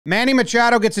Manny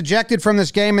Machado gets ejected from this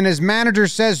game, and his manager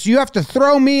says, you have to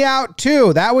throw me out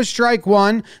too. That was strike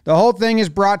one. The whole thing is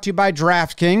brought to you by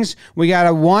DraftKings. We got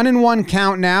a 1-1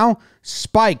 count now.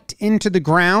 Spiked into the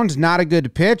ground. Not a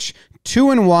good pitch.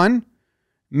 2-1.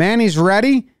 Manny's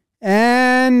ready.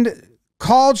 And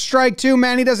called strike two.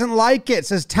 Manny doesn't like it.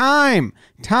 Says, time.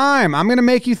 I'm going to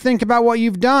make you think about what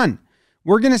you've done.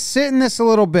 We're going to sit in this a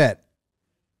little bit.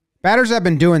 Batters have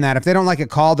been doing that. If they don't like a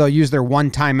call, they'll use their one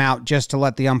timeout just to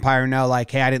let the umpire know, like,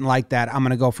 hey, I didn't like that. I'm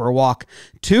going to go for a walk.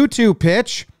 2-2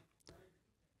 pitch.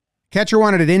 Catcher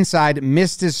wanted it inside,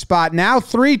 missed his spot. Now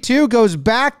 3-2, goes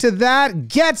back to that,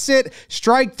 gets it.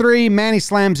 Strike three. Manny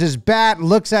slams his bat,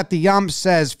 looks at the ump,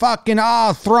 says, fucking,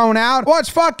 thrown out. Well, it's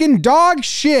fucking dog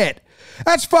shit.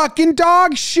 That's fucking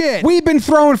dog shit. We've been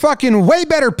throwing fucking way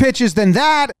better pitches than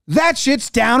that. That shit's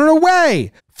down and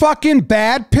away. Fucking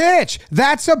bad pitch.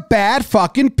 That's a bad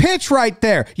fucking pitch right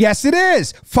there. Yes, it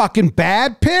is. Fucking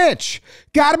bad pitch.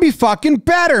 Gotta be fucking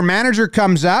better. Manager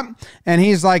comes up and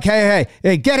he's like, hey,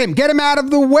 get him out of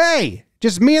the way.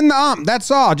 Just me and the ump. That's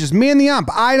all. Just me and the ump.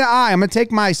 Eye to eye. I'm going to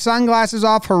take my sunglasses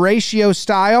off Horatio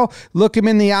style, look him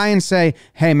in the eye and say,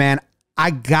 hey, man,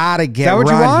 I gotta get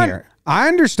run here. I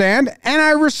understand, and I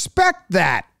respect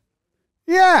that.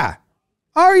 Yeah.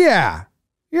 Oh, yeah.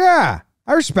 Yeah.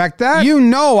 I respect that. You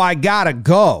know I gotta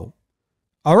go.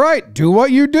 All right, do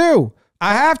what you do.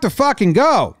 I have to fucking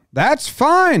go. That's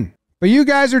fine. But you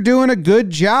guys are doing a good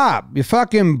job. You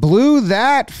fucking blew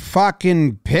that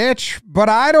fucking pitch, but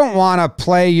I don't want to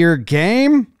play your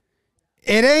game.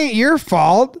 It ain't your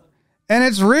fault, and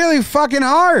it's really fucking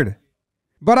hard.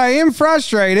 But I am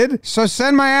frustrated, so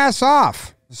send my ass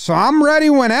off. So I'm ready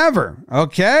whenever.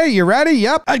 Okay, you ready?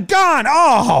 Yep. Gone.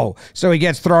 Oh. So he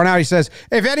gets thrown out. He says,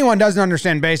 if anyone doesn't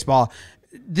understand baseball,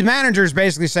 the manager's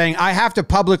basically saying, I have to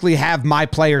publicly have my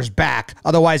players back.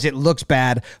 Otherwise it looks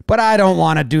bad. But I don't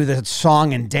want to do the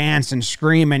song and dance and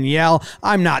scream and yell.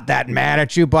 I'm not that mad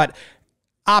at you, but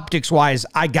optics-wise,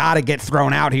 I got to get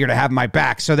thrown out here to have my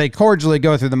back. So they cordially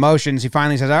go through the motions. He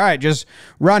finally says, all right, just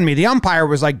run me. The umpire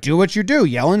was like, do what you do.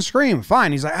 Yell and scream.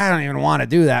 Fine. He's like, I don't even want to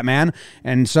do that, man.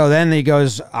 And so then he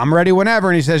goes, I'm ready whenever.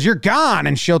 And he says, you're gone.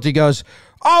 And Schulte goes,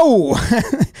 oh,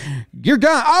 you're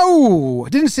gone. Oh,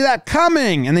 didn't see that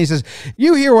coming. And he says,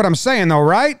 you hear what I'm saying, though,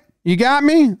 right? You got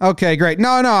me? Okay, great.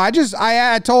 No,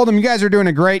 I told him you guys are doing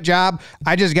a great job.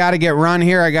 I just got to get run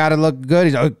here. I got to look good.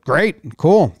 He's like, oh, great.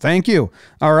 Cool. Thank you.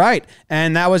 All right.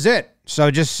 And that was it. So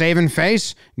just saving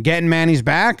face, getting Manny's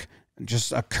back.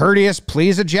 Just a courteous,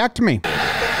 please eject me.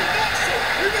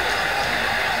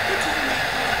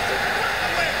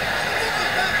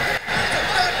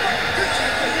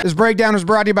 This breakdown was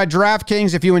brought to you by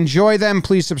DraftKings. If you enjoy them,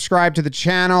 please subscribe to the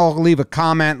channel, leave a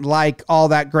comment, like, all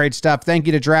that great stuff. Thank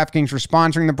you to DraftKings for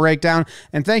sponsoring the breakdown,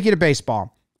 and thank you to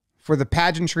baseball for the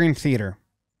pageantry and theater,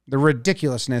 the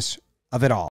ridiculousness of it all.